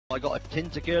I got a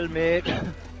tentacle, mate.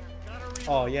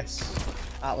 Oh yes,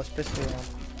 Atlas pistol round.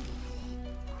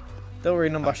 Don't worry,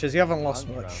 Numbashers, you haven't lost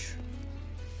much.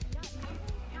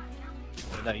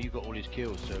 No, you got all his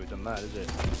kills, so it doesn't matter, does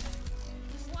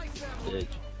it?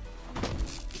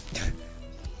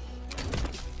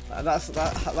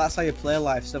 That's how you play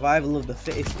life. Survival of the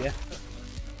fittest, yeah.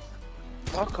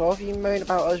 Fuck off, you moan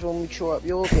about us when we chew up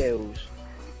your kills.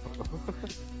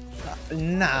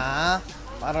 Nah,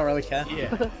 I don't really care.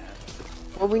 Yeah.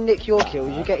 When we nick your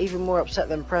kills, you get even more upset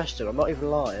than Preston, I'm not even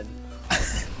lying.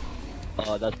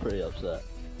 Oh, that's pretty upset.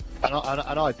 And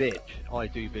I bitch. I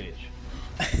do bitch.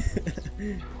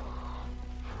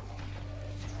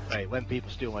 Mate, when people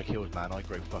steal my kills, man, I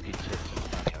grow fucking tits in the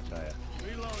back, I tell ya.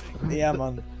 Yeah,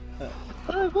 man.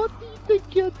 What do you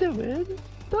think you're doing?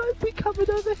 Don't be coming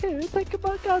over here and taking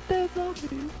my goddamn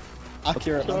zombies.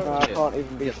 Accurate. No, I can't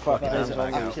even be Get fucking fucking as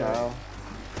hang out zombies now.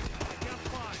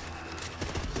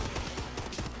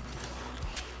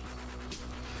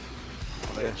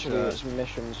 Literally, it's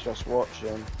missions just watching.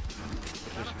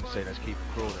 I'm just gonna say, let's keep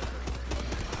crawling.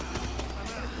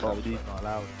 Oh, we Not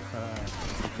allowed.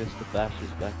 Mr. Bash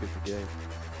is back in the game.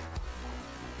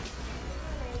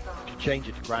 You should change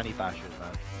it to Granny Bashers,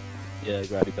 man. Yeah,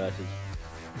 Granny Bashes.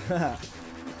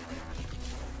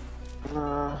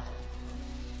 Nah,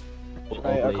 Or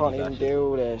mate, I Lady can't even Bashes.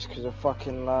 deal with this because of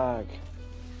fucking lag.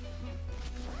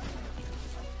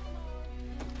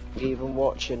 Even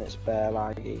watching, it's bare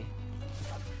laggy.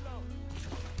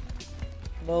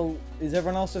 Well, is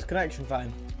everyone else's connection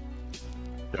fine?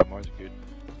 Yeah, mine's good.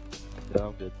 Yeah,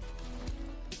 I'm good.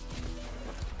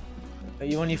 Are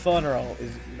you on your phone or all?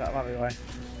 That might be why.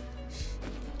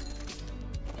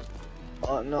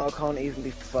 No, I can't even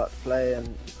be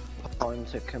playing time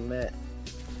to commit.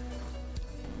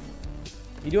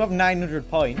 You do have 900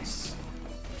 points.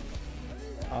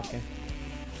 Okay.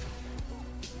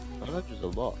 100's a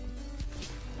lot.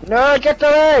 No, get the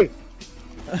way!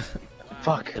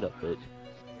 Fuck. Get up, bitch.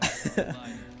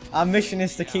 Our mission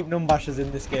is to keep Numbashers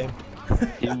in this game.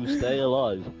 He will stay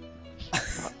alive.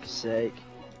 Fuck's sake.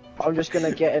 I'm just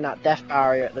gonna get in that death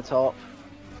barrier at the top.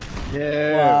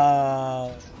 Yeah.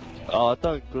 Wow. Oh,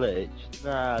 don't glitch.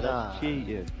 Nah, that's Nah.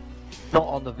 cheating. Not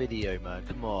on the video, man.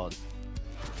 Come on.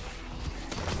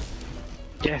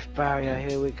 Death barrier,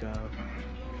 here we go.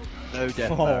 No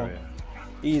death Oh. barrier.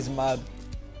 He's mad.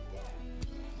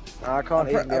 I can't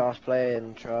even be I'm- asked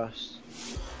playing, trust.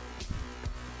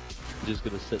 I'm just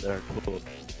gonna sit there and talk.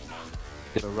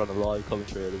 Gonna run a live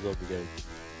commentary of the zombie game.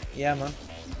 Yeah, man.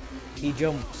 He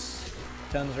jumps,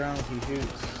 turns around, he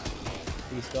shoots,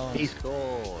 he scores. He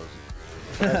scores.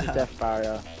 There's a death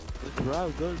barrier. The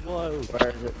crowd goes wild. Where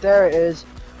is it? There it is!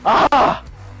 Ah!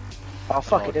 Oh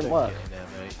fuck, it didn't don't work. get in there,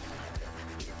 mate.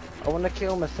 I wanna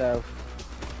kill myself.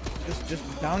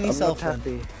 Just down I'm yourself not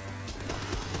then. happy.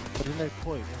 There's no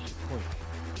point. What's the point?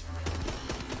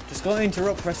 Just go and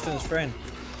interrupt Preston's friend.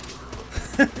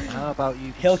 How about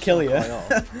you? He'll kill you. suck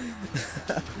my arm?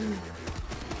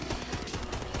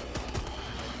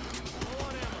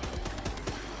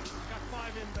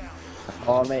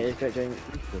 Oh mate, it's glitching.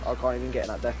 I can't even get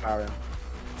in that death barrier.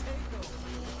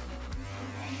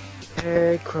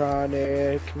 Hey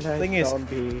Chronic, nice Thing is,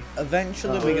 zombie.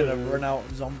 Eventually we're gonna run out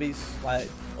of zombies, like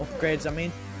upgrades I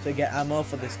mean, to get ammo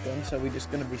for this gun, so we're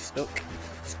just gonna be stuck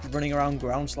just running around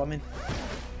ground slamming.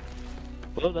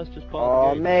 Well, that's just part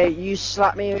Oh of the game. mate, you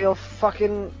slapped me with your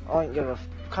fucking... I don't give a...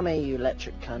 Come here you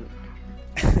electric cunt.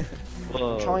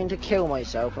 Whoa. I'm trying to kill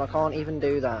myself and I can't even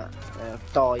do that.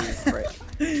 Die you prick.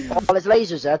 Oh, there's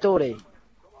lasers there, Dory.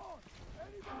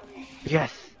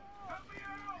 Yes.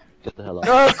 Get the hell out.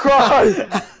 No, cry!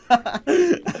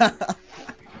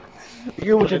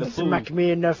 You What a didn't fool. smack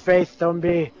me in the face,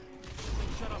 zombie.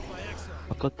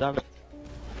 Oh, God damn it.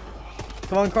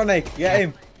 Come on, Chronic, get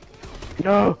him.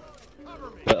 No.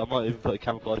 But I might even put a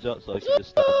camouflage up so I can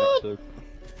just stand next to him.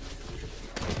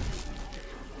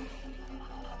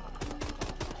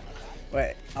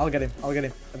 Wait, I'll get him. Have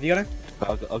you got him? I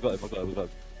got him.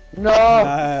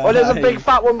 No. Oh, there's a big Nice.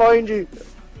 fat one behind you.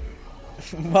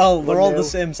 Well, we're all the 1-0.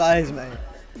 same size, mate.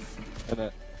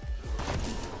 Innit?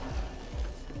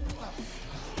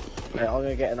 Mate, I'm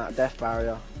gonna get in that death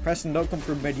barrier. Preston, don't come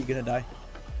from mid, you're gonna die.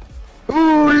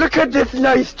 Ooh, look at this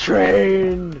nice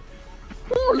train!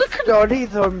 Ooh, look at all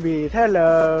these zombies.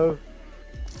 Hello.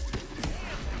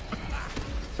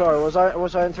 Sorry, was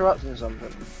I interrupting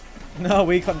something? No,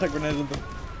 we contact grenaded them.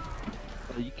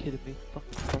 Are you kidding me?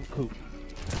 Fucking so cool.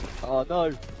 Oh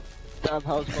no! Damn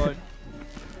house phone.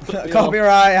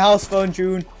 Copyright, house phone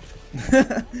tune.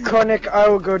 Chronic, I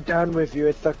will go down with you.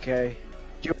 It's okay.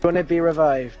 Do you want to be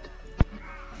revived?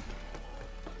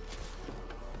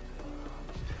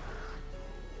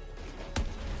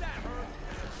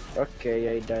 Okay,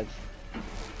 yeah, he does.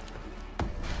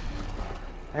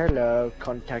 Hello,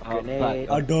 contact I'm grenade.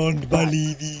 back. I don't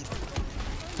believe it.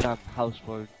 Damn house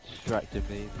phone distracted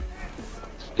me.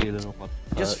 Stealing all my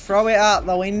Just perks. throw it out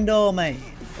the window, mate.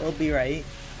 It'll be right.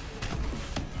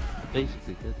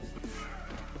 Basically did.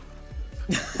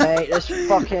 Mate, this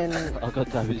fucking... I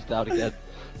got damaged down again.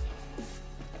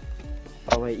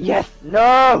 Oh wait, yes!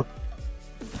 No!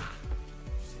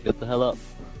 Get the hell up.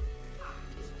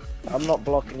 I'm not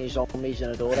blocking these zombies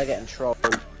in the door, they're getting trolled.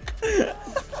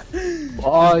 What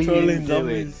are you Trolling doing?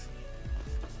 zombies.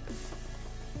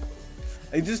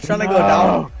 Are you just trying to go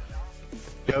down?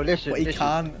 Yo, listen, But he listen.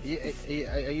 can't.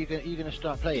 Are you gonna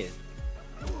start playing?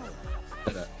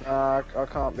 I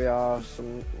can't be arsed,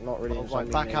 I'm not really in Right,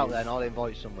 zombie back out mood. then. I'll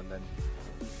invite someone then.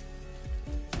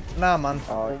 Nah, man.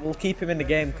 Oh. We'll keep him in the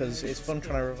game because it's fun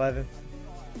trying to revive him.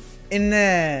 In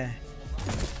there.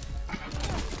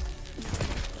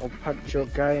 I'll punch your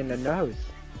guy in the nose.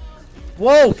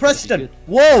 Whoa, Preston.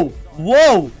 Whoa,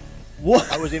 whoa, whoa.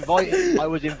 I was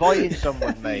inviting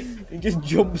someone, mate. He just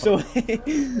jumps away.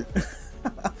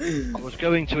 I was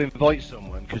going to invite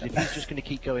someone because if he's just going to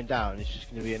keep going down, it's just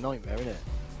going to be a nightmare, isn't it?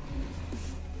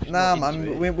 He's Nah, not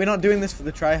into man. it. We're not doing this for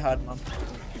the tryhard, man.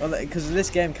 Because this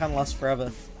game can last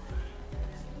forever.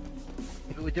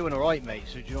 But we're doing alright, mate.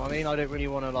 So do you know what I mean? I don't really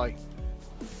want to like.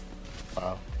 You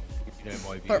know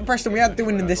my views. Preston, we are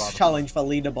doing this challenge for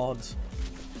leaderboards.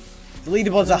 The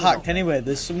leaderboards are hacked anyway.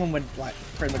 There's someone with like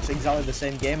pretty much exactly the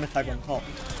same gamer tag on top.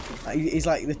 Like, he's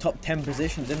like the top 10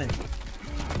 positions, isn't he?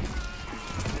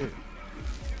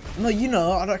 No, you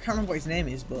know, I can't remember what his name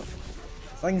is, but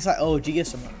I think it's like OG or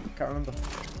something. I can't remember.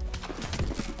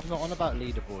 I'm not on about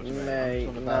leaderboards, mate. Mate,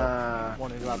 I'm on nah. about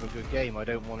wanting to have a good game. I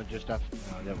don't want to just have.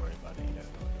 No, don't worry about it. You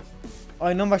know.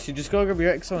 Oh, no, actually, just go grab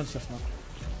your Exo and stuff, man.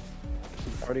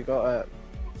 Already got it.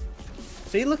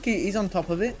 See, look, he's on top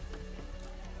of it.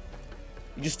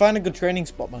 You just find a good training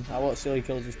spot, man. I won't steal your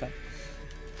kills this time.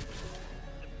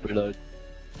 Reload.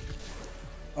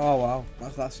 Oh, wow.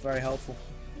 That's very helpful.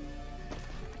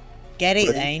 Get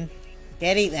it, then.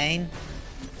 Get it, then.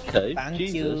 Okay, Thank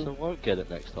Jesus, you. I won't get it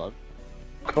next time.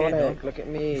 Conic, look at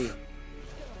me.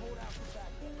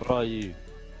 Where are you?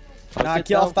 Nah,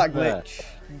 get off that glitch.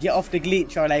 Get off the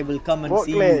glitch or I will come and What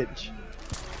see glitch?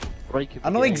 Breaking you. I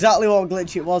the know game. exactly what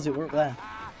glitch it was. It weren't there.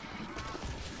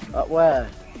 Up where?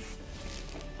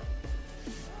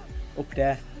 Up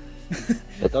there.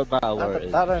 It don't matter where That- it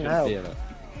is. that it don't shouldn't be help. in it.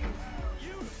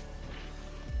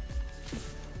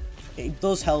 It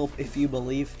does help if you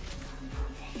believe.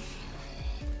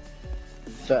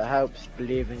 So it helps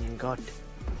believing in God.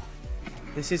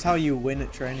 This is how you win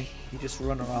at training. You just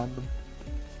run around them.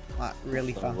 Like,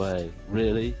 really No fast. way.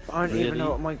 Really? I don't really? even know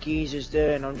what my geezer's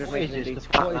doing, I'm just What is making this?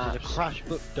 these The, what is fat this? A maps. crash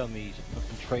book dummies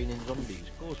fucking training zombies?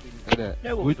 Of course we Innit?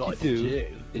 know what we What got you to do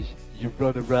is you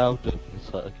run around them.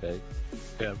 It's like, okay.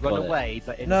 Yeah, Got run it. away,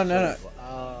 but in No, a no, no. circle.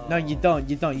 Oh. No, you don't.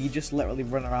 You don't. You just literally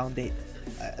run around it.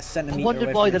 A I centimetre wonder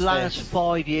away why from the its last face.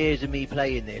 5 years of me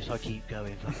playing this, I keep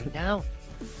going fucking down.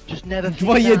 Just never.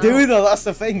 What you figure do out. though, that's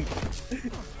the thing.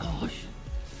 Gosh.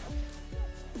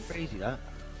 Crazy that.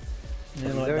 You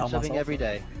You know, learn down something myself. every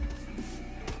day.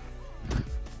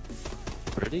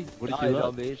 Really? What did Die, you learn?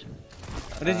 zombies.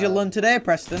 What did you learn today,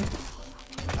 Preston?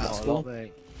 At Not a school. lot,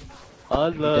 mate. I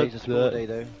Every learned day's a school day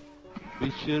that though.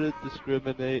 we shouldn't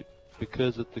discriminate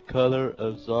because of the color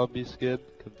of zombie skin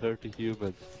compared to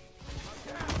humans.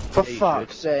 For Hey,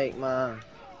 fuck's sake, man.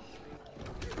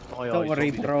 Aye, Don't aye, worry,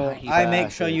 zombies are bro. packy I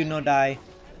make sure bastards. you no die.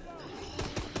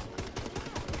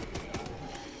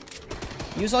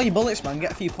 Use all your bullets, man.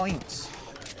 Get a few points.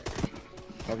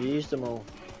 I've used them all.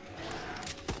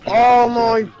 Oh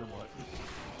my!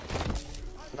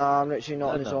 Nah, I'm literally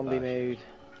not in a They're not zombie bad. mood.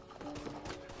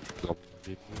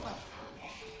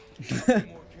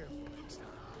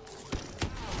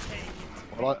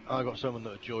 Well, I got someone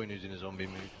that'll join who's in a zombie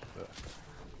mood. But...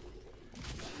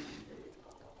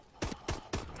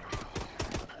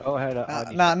 Oh, hey,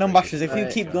 Nah, no bashers. If you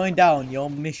keep going down, your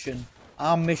mission,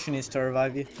 our mission is to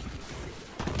revive you.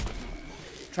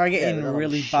 Try get Yeah, in they're all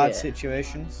really bad shit.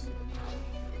 situations.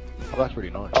 Oh, that's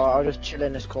really nice. Oh, I'll just chill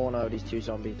in this corner with these two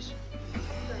zombies.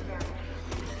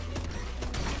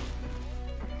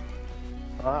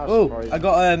 Oh, I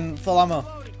got full ammo.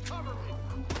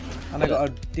 And I got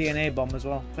a DNA bomb as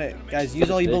well. Wait, guys,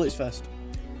 use all your bullets first.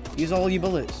 Use all your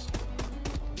bullets.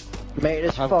 Mate,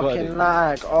 this I've got fucking it.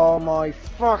 lag. Oh my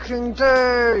fucking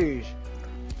days!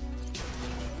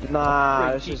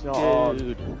 Nah, this is not on.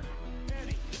 Dude.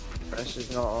 This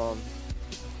is not on.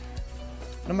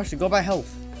 No, actually, go by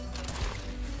health.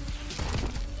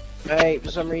 Mate,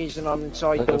 for some reason I'm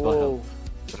inside Don't the go by wall.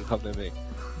 Don't come to me.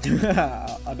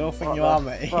 I don't think What you the are,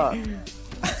 mate. fuck?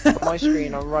 On my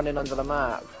screen, I'm running under the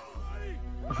map.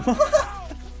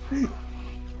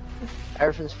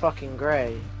 Everything's fucking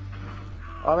grey.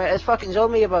 Oh man, there's fucking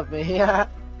zombie above me. Yeah.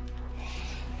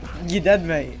 You're dead,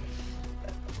 mate.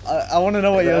 I want to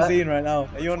know what Is you're that? seeing right now.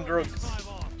 Are you on drugs?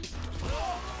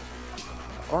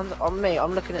 On me,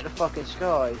 I'm looking at the fucking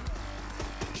sky.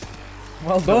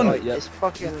 Well done. Right, yeah. It's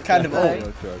fucking Kind of grey. old.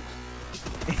 No drugs.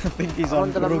 I think he's on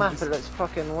Under the map, drugs. it looks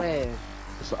fucking weird.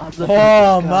 So I'm looking at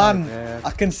Oh the sky, man,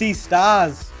 I can see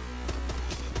stars.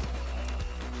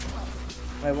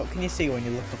 Wait, what can you see when you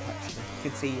look up actually? You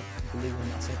can see blue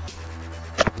and that's it.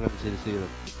 I can never see the ceiling.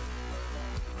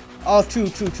 Oh, true,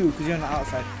 because you're on the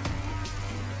outside.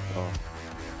 Oh.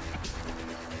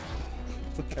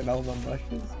 Fucking hell, man,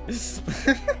 bushes.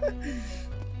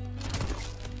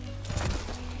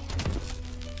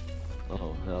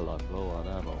 Oh hell, I'm low on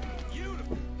ammo.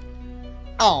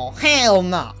 Oh, hell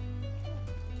no.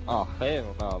 Oh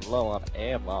hell no, I'm low on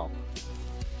ammo.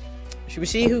 Should we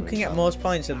see who can get most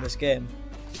points in this game?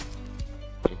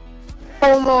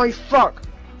 Oh my fuck!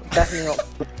 Definitely not.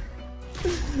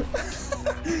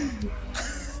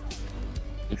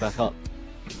 You back up.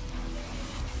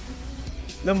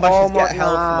 Them Oh bashes my get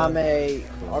health, nah, man. mate.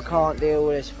 I can't deal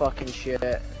with this fucking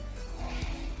shit.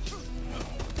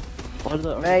 Why did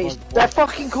that Mate, they're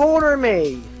fucking cornering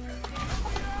me!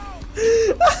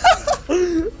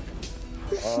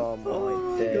 Oh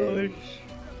my days.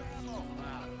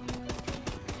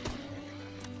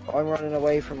 I'm running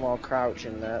away from while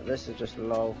crouching there. This is just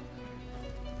low.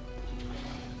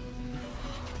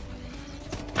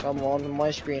 Come on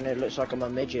my screen it looks like I'm a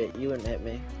midget. You wouldn't hit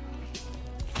me.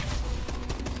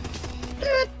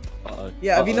 Uh-oh.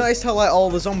 Yeah, have you Uh-oh. noticed how like all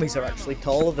the zombies are actually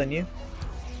taller than you?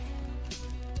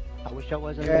 I wish I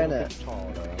was a Yeah, little innit? bit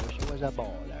taller. I wish I was a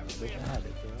baller. I wish I had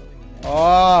it, bro.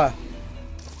 Oh,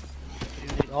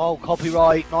 Oh,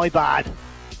 copyright, my bad.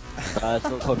 It's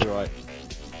not copyright.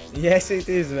 yes it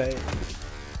is, mate.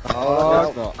 Oh,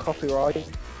 it's not. copyright.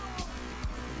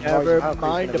 Never How's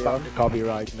mind gonna be about on? the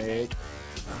copyright, mate.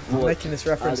 I'm making this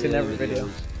reference in every video.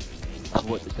 I've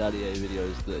watched the Daddy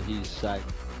videos that he's sang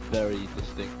very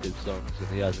distinctive songs and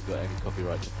he hasn't got any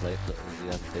copyright to play so he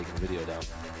hasn't taken the video down.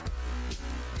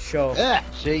 Sure. Yeah,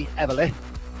 see, Eatherley.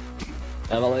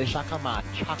 Emily? Suck on my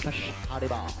chocolate shawty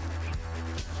bar.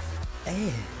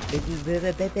 Hey.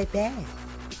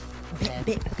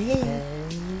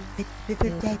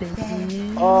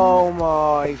 Oh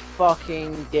my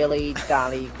fucking dilly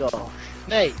dally gosh.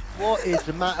 Mate, what is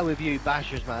the matter with you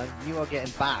bashers, man? You are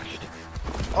getting bashed.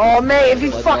 Oh mate, if you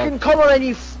Like fucking that. come on and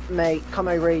you mate, come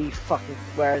over here, you fucking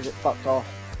where is it fucked off?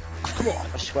 Come on,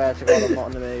 I swear to god I'm not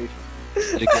in the mood.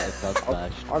 You're getting done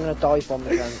bashed. I'm gonna dive bomb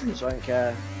the cunt, so I don't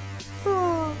care.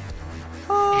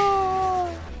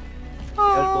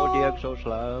 There's more the Exo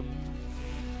Slam.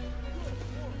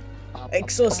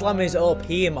 Exo Slam is OP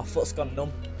and my foot's gone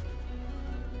numb.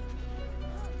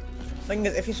 Thing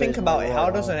is, if you think Says about my it, how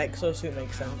right does an arm. exosuit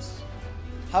make sense?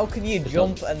 How can you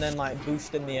jump and then like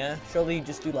boost in the air? Surely you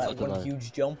just do I like don't one know.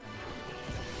 huge jump.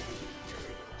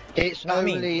 It's Know what I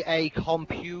mean? only a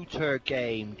computer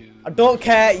game, dude. I don't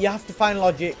care, you have to find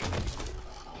logic.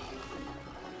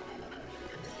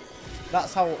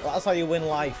 That's how you win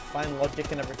life. Find logic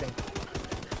and everything.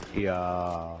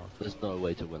 Yeah. There's no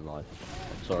way to win life.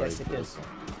 I'm sorry. Yes, it but- is.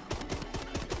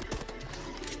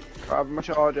 Grab my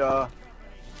charger.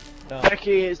 No.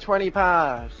 Becky, it's 20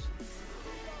 past.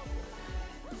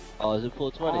 Oh, is it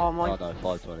 420? Oh, my- Oh no,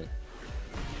 520.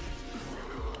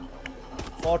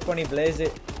 420 blaze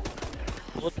it.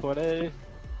 420.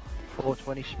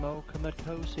 420 smoke and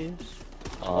mitosis.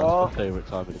 Oh, that's my favourite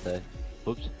time of the day.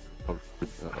 Oops.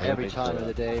 Every time of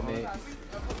the day, mate.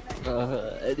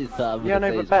 Any time of Yeah, the no,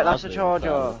 day but is Bet, my that's a favourite time charger.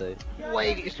 of the day.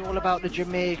 Wait, it's all about the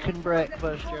Jamaican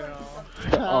breakfast, you know.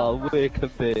 Oh, wake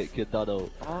and bake and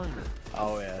Donald.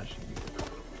 Oh, yes.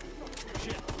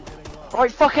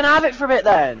 Right, fucking have it for a bit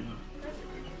then.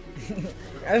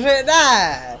 Is it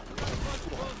there?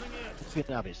 You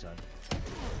can have it, son.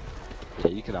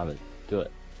 Yeah, you can have it. Do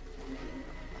it.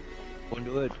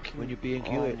 Underwood, when you're being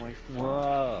cute. my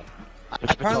Whoa.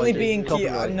 Apparently being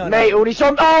cute. No, Mate, no. all these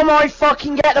zombies. Oh my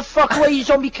fucking get the fuck away, you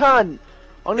zombie cunt!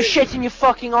 I'm gonna shit in your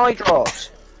fucking eye drops.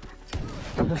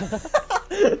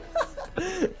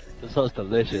 This sounds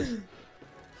delicious. You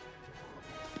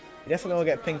definitely will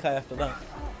get pink eye after that.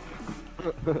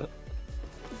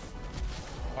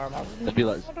 It'd be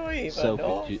like What do I even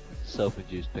know?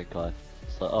 self-induced pink eye.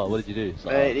 It's like, oh, what did you do? It's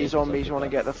like, Mate, oh, these it's self zombies want to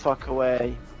pink get the fuck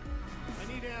away.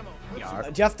 Do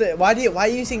you have to? Why are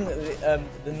you using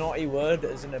the naughty word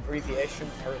as an abbreviation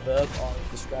for a verb or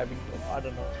describing? I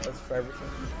don't know. That's for everything.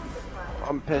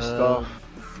 I'm pissed off.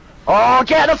 Oh,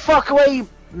 get the fuck away!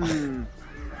 No,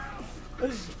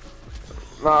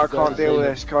 I can't deal with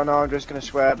this. No, I'm just gonna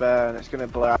swear bear, and it's gonna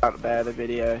blur out the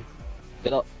video.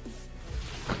 Get up.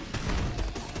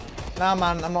 Nah,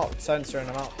 man, I'm not censoring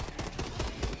them out.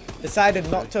 Decided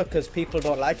not to because people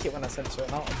don't like it when I censor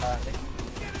them out. Apparently.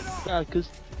 Yeah, because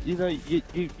you know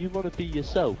you want to be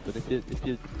yourself, and if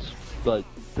you're like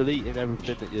deleting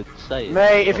everything that you're saying.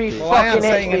 Mate, if he fucking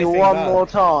hits me one more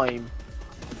time,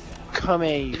 come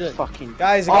here, you fucking.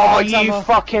 Guys, oh, you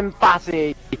fucking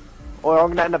batty! Or I'm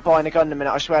gonna end up buying a gun in a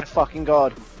minute. I swear to fucking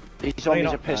God, these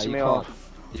zombies are pissing me off.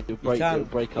 It'll break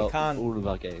up all of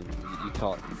our games. You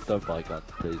can't. Don't buy a gun,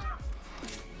 please.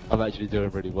 I'm actually doing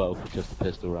really well for just a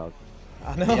pistol round.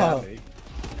 I know. Yeah,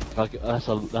 like, that's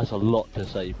a lot to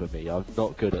say for me. I'm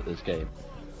not good at this game.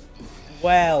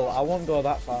 Well, I won't go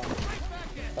that far.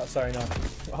 Oh, sorry, no.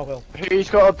 I will. Who's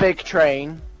got a big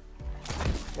train?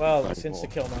 Well, it's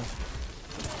insta-kill now.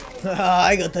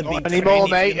 I got the big train. Anymore,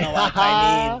 mate. You know what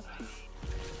I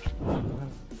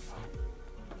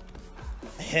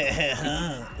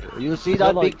mean. You see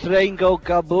that big train go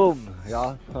kaboom?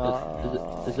 Yeah.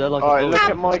 Is there like Alright, look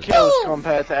at my kills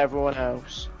compared to everyone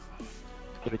else.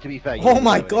 But to be fair, oh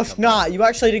my gosh, nah, you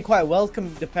actually did quite well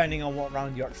depending on what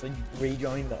round you actually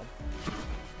rejoined though.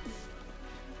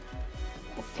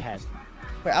 10.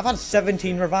 Wait, I've had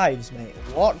 17 revives, mate.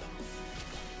 What?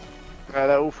 No,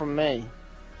 they're all from me.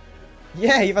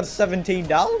 Yeah, you've had 17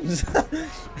 downs.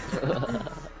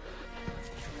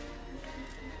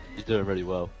 You're doing really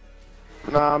well.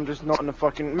 No, I'm just not in the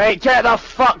fucking. Mate, get the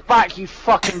fuck back, you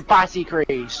fucking batty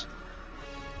crease!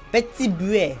 Betsy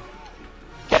boy.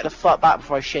 Get the fuck back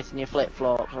before I shit in your flip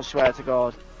flops, I swear to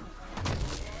God.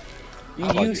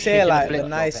 You say like the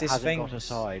nicest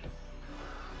things.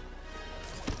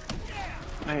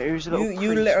 Mate, who's the little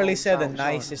you literally say the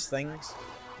nicest things.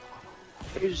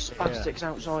 Who's spastics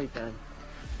outside then?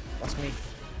 That's me.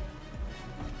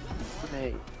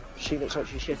 Mate, she looks like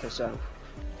she shit herself.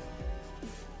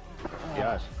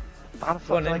 Yes. How the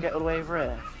fuck can I get all the way over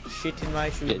here? Shit in my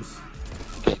shoes.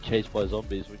 Get chased by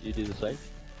zombies, would you do the same?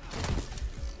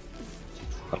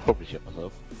 I'd probably shit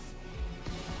myself.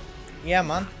 Yeah,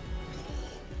 man.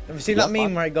 Have you seen that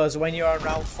meme where it goes, when you're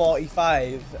around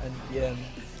 45 and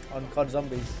on COD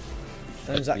Zombies,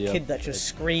 and there's that kid that's just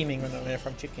screaming when they're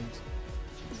from chickens?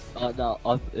 No,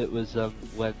 it was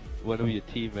when one of your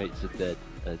teammates are dead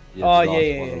and you're the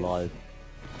last one alive.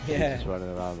 Yeah. Just running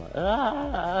around like,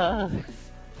 ah!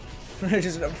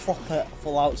 Just proper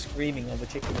full out screaming over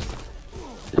chickens.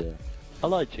 Yeah. I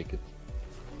like chicken.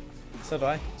 So do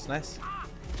I. It's nice.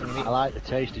 I like the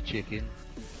taste of chicken.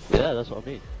 Yeah, that's what I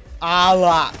mean. I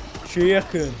like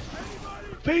chicken.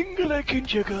 Finger licking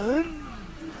chicken.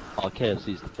 Oh,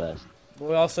 KFC's the best. But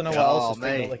we also know what else is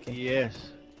finger licking.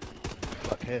 Yes.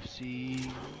 Like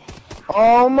KFC.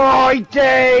 Oh my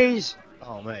days!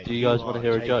 Oh mate. Do you guys want to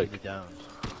hear a joke?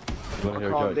 I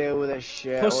can't deal with this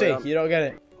shit. Pussy, you don't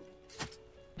get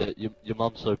it. Your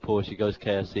mum's so poor she goes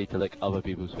KFC to lick other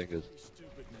people's fingers.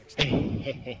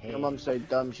 Your mum's so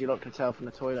dumb she locked herself in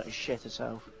the toilet and shit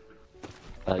herself.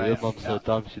 Your mum's so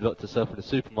dumb she locked herself in the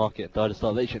supermarket and died of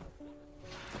starvation.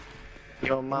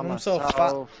 Your mum's so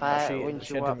fat when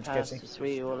she walked past the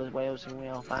sweet all the Wales and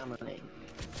real family.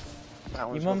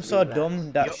 Your mum's so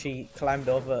dumb that she climbed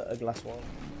over a glass wall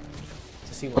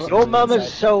to see what's Your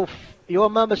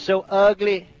mum is so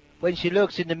ugly. When she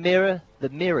looks in the mirror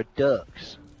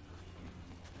ducks.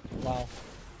 Wow.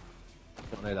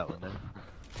 Don't know that one then.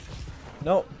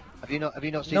 Nope. Have you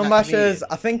not seen No that mashers,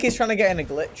 I think he's trying to get in a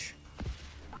glitch.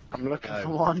 I'm looking for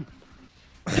one.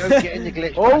 Don't get in the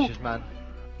glitch, mashers, man.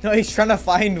 No, he's trying to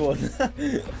find one.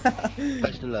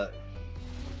 Best of luck.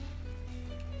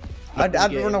 I'd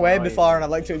run away before an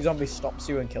electric zombie stops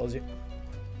you and kills you.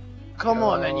 Come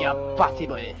on then, you batty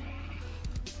boy.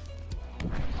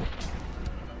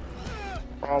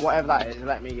 Oh, whatever that is,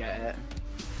 let me get it.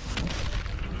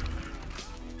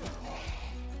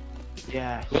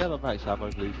 Yeah. We have a max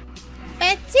ammo, please.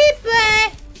 Petit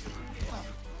boy!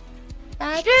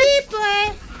 Petit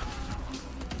boy!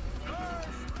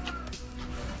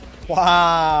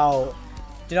 Wow.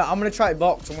 Do you know, I'm gonna try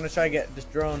box. I'm gonna try to get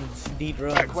just drones,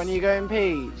 D-drones. Like, when are you going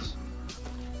peas?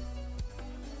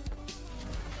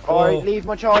 Alright, leave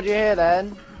my charger here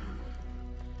then.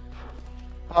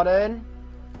 Pardon?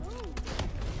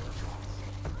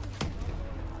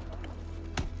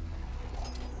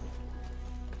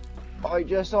 I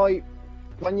just like,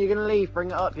 when you're gonna leave,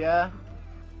 bring it up, yeah?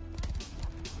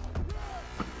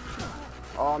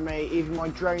 Oh mate, even my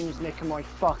drone's nicking my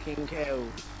fucking kill.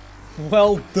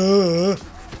 Well, duh.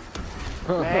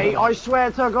 Mate, I swear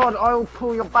to God, I'll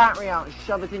pull your battery out and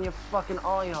shove it in your fucking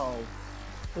eye hole.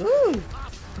 Ooh.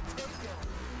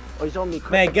 Oh, he's on me.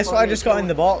 Quick, Mate, guess what I just got in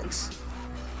the kill. box?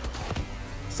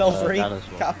 Sell free. Nana's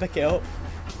one. Can't pick it up.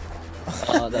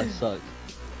 Oh, that sucks.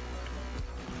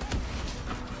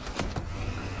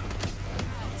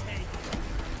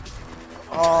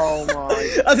 Oh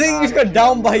my. I think you just got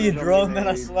down by your Zombie drone, then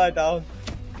I raid. slide down.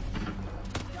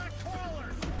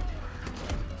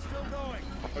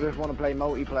 I just want to play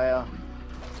multiplayer.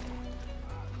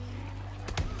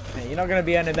 Mate, you're not gonna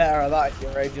be any better at that if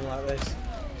you're raging like this.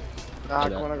 Nah,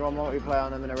 Yeah. when I go multiplayer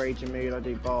and I'm in a raging mood, I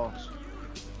do boss.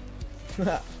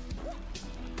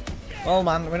 Well,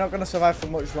 man, we're not gonna survive for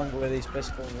much longer with these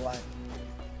pistols. Like,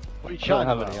 What are you I don't chatting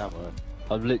have about? any ammo.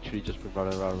 I've literally just been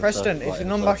running around. in Preston, circles, if like your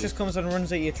in a numbash circle. just comes and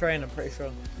runs at your train, I'm pretty sure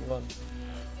you won.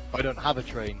 I don't have a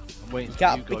train. I'm waiting You for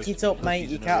can't you guys pick it to up, be mate.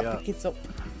 pussies You and can't hurry pick it up.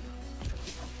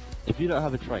 If you don't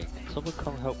have a train, someone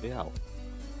come help me out. up.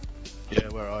 Yeah,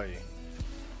 where are you?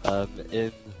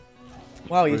 In.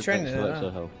 Wow, you're room training next it, to huh?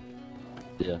 Exo Health.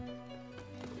 Yeah.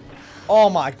 Oh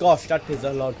my gosh, that is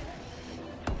a lot.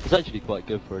 It's actually quite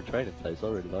good for a training place. I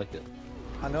really like it.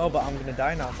 I know, but I'm gonna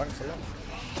die now. Thanks a lot.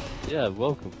 Yeah,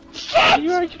 welcome.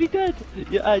 You're actually dead.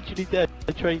 You're actually dead.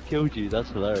 The train killed you. That's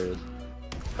hilarious.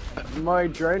 My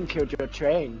drone killed your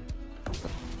train.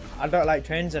 I don't like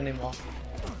trains anymore.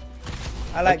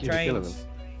 I like Thank you for killing trains.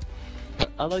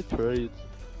 I like trains.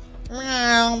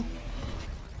 Meow.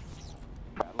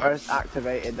 Where's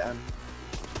activated then?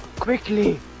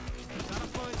 Quickly!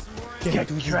 Get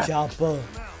to the trapped. chopper.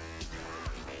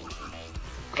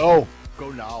 Go! Go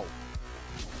now!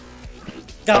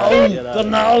 Go! Get out Go of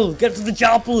now! Get to the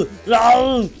chopper!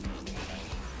 Go!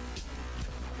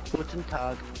 Guten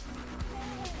Tag.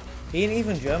 He ain't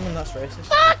even German, that's racist.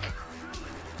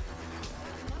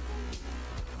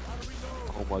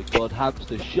 Oh my god,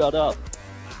 hamster, shut up!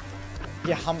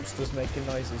 Your hamster's making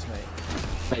noises,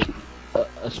 mate. Mate,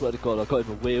 I swear to god, I got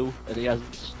him a wheel and he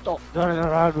hasn't stopped running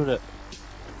around with it.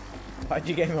 Why'd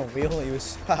you get him a wheel? He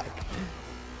was spack.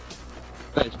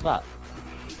 Mate, it's fat.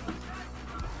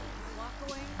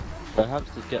 So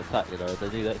hamsters get fat, you know,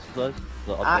 they need exercise.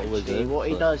 But I'm not always Actually, in, what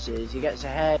he so- does is he gets a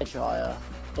hair dryer,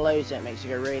 blows it, makes it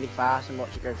go really fast, and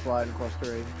watch it go flying across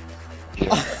the room.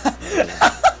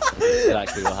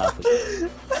 Exactly what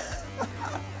happened.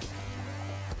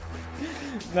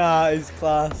 Nah, it's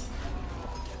class.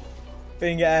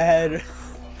 Being get ahead.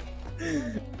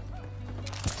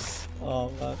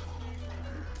 Oh man.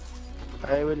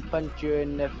 I will punch you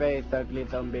in the face, ugly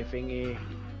zombie thingy.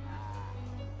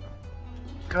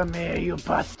 Come here, you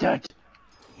bastard!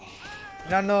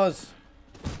 Nanos.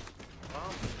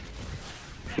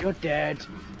 You're dead.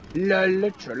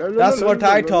 Lol, That's what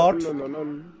I thought.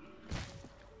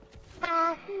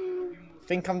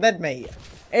 Think I'm dead, mate.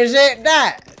 Is it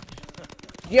dead?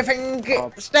 You think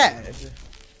it's dead?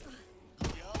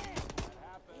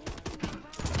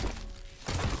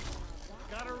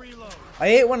 I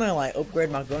hate when I like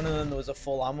upgrade my gun and then there was a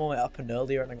full ammo. It happened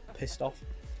earlier and I got pissed off.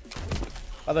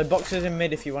 Are there boxes in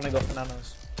mid if you want to go for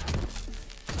nanos?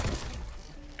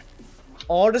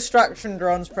 Or distraction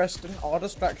drones, Preston. Or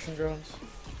distraction drones.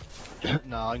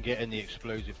 Nah, I'm getting the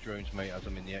explosive drones, mate, as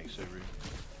I'm in the exo room.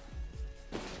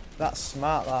 That's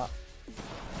smart, that.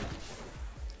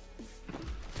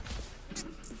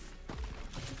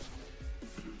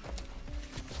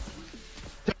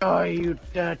 Die, you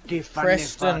dirty funny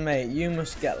Preston, fuck. mate, you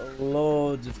must get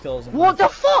loads of kills. on What that.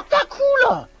 the fuck? That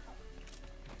cooler!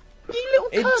 You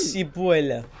little It's cunt! your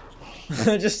boiler.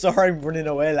 I just saw him running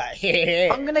away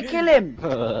like, I'm gonna kill him!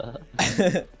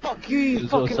 He's Fuck you, you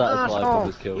all fucking satisfied with asshole!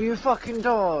 his kill. You fucking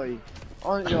die!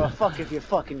 Aren't you a fuck if you're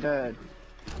fucking dead?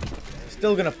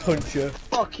 Still gonna punch you.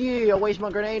 Fuck you, I waste my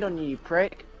grenade on you, you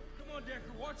prick.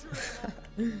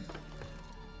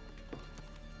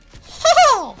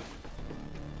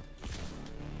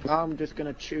 I'm just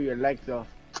gonna chew your legs off.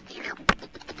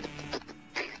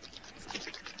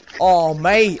 Oh,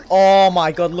 mate. Oh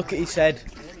my god, look at his head.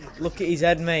 Look at his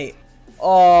head, mate.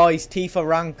 Oh, his teeth are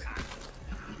rank.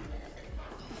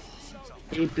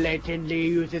 He blatantly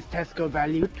uses Tesco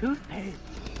value toothpaste.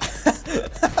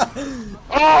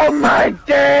 Oh my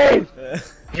days!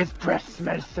 His breath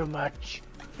smells so much.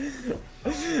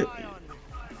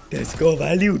 Let's go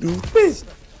value, toothpaste.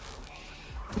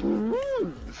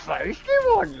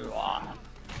 Feisty one you are.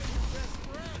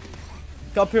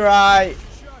 Copyright.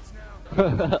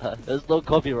 There's no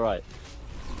copyright.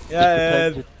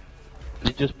 Yeah,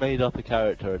 He just made up a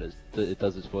character and it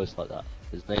does his voice like that.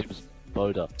 His name's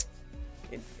Boda.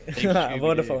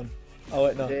 Vodafone. Oh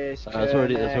wait, no. This it's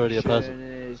already a person. connection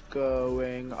is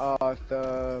going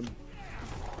awesome.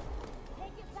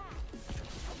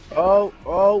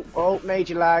 Oh,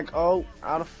 major lag. Oh,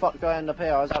 how the fuck do I end up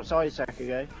here? I was outside a sec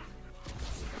ago.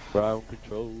 Ground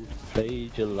control,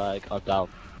 major lag. I'm down.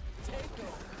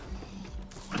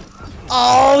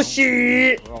 Oh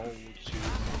shit!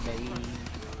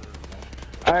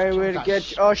 I will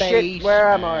get. Oh shit, where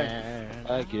am I?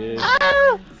 Again.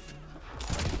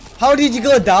 How did you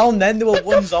go down then? There were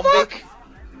one zombie.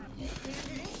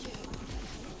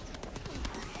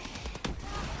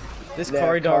 This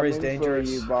corridor is dangerous.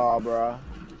 For you, Barbara.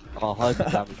 Oh, hyper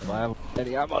damage, man.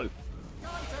 Any ammo?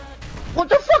 What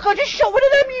the fuck? I just shot one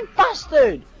of them, you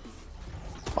bastard!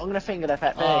 I'm gonna finger that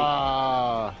pet pig.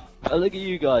 Ah. Look at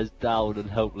you guys down and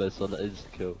helpless on the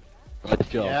insta-kill. Nice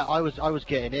job. Yeah, I was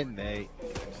getting in, mate.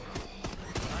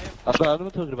 I'm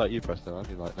not talking about you, Preston. I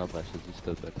mean, like, no messes. You're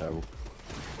still so terrible.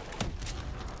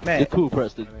 You're Mate, cool,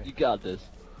 Preston. You got this.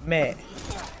 mate.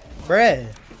 Bruh.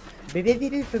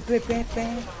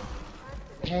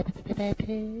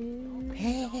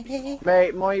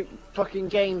 Mate, my fucking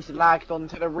game's lagged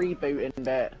onto the rebooting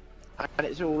bit. And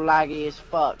it's all laggy as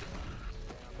fuck.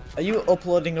 Are you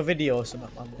uploading a video or something,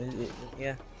 man?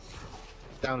 Yeah.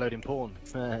 Downloading porn.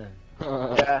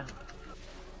 Yeah.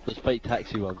 Those fake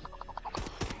taxi ones.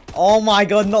 Oh my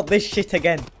god, not this shit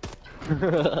again.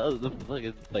 The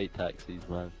fucking fake taxis,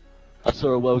 man. I saw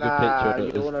a well good picture you and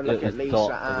it don't was, wanna look at Lisa Dot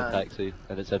in a Ann. taxi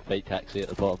and it said fake taxi at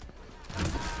the bottom.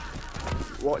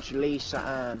 Watch Lisa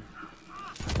Ann.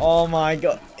 Oh my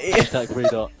god. Hashtag free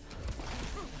dot.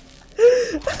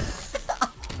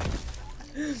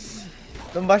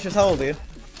 Dumbashes, how old are you?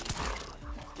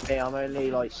 Yeah, I'm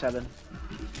only like 7.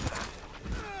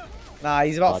 Nah,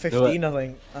 he's about I'll do 15, it. I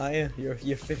think. Aren't you? You're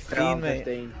 15, Yeah, I'm mate.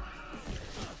 15.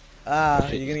 Ah,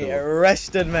 Shit, you're gonna get still.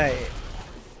 arrested, mate.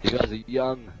 You guys are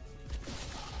young.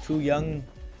 Too young.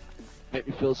 Make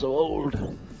me feel so old.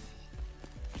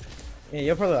 Yeah,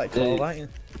 you're probably like 12, Yeah. aren't you?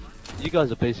 You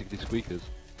guys are basically squeakers.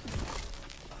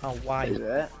 How why? Is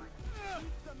it?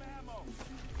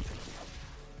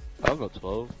 I'm not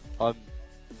 12. I'm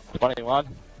 21.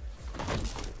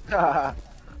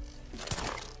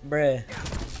 Bruh.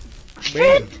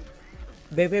 Shit!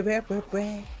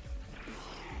 Bruh.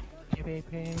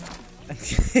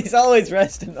 He's always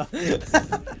resting though.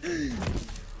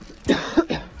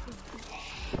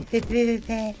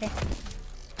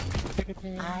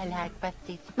 I like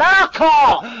pastis.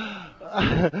 Marco!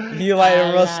 You like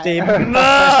a rusty.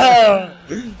 No!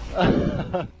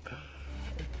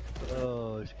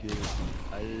 Oh, it's good.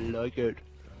 I like it.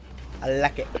 I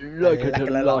like it. I like it it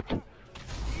a lot. Can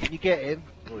you get him?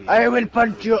 I will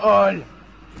punch you all!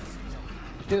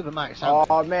 Do the max out.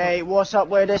 Oh mate, what's up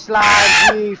with this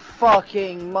lad, you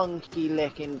fucking monkey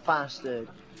licking bastard?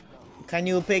 Can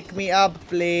you pick me up,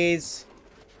 please?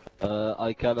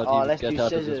 I cannot Oh, even let's get do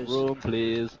out of scissors. this room,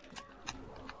 please.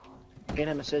 Get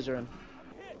him a scissoring.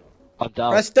 I'm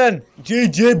down. Preston!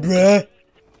 GG, bruh!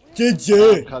 I'm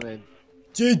GG! coming.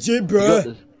 GG, You got bruh!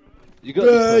 this. You got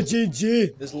Bruh, this.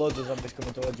 GG! There's loads of zombies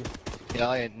coming towards you. Yeah,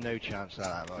 I had no chance at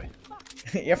that, boy.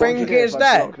 You What would think do it's if I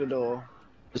dead? block the door?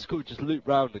 It's cool, just loop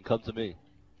round and come to me.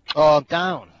 Oh, I'm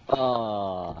down.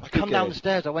 Ah. I come down the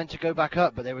stairs. I went to go back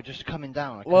up, but they were just coming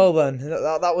down. I Well then,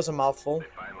 that was a mouthful.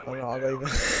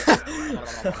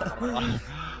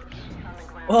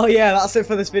 Well, yeah, that's it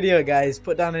for this video, guys.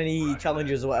 Put down any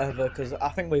challenges or whatever, because I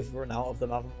think we've run out of them,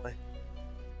 haven't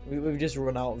we? We've just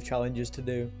run out of challenges to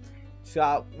do. So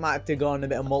I might have to go on a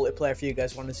bit of multiplayer if you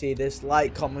guys want to see this.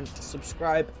 Like, comment,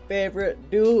 subscribe, favorite,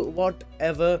 do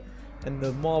whatever. And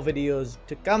the more videos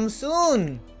to come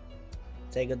soon.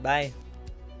 Say goodbye.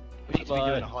 We need to be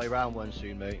doing a high round one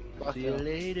soon, mate. See you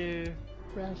later.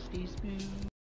 Rusty spoon.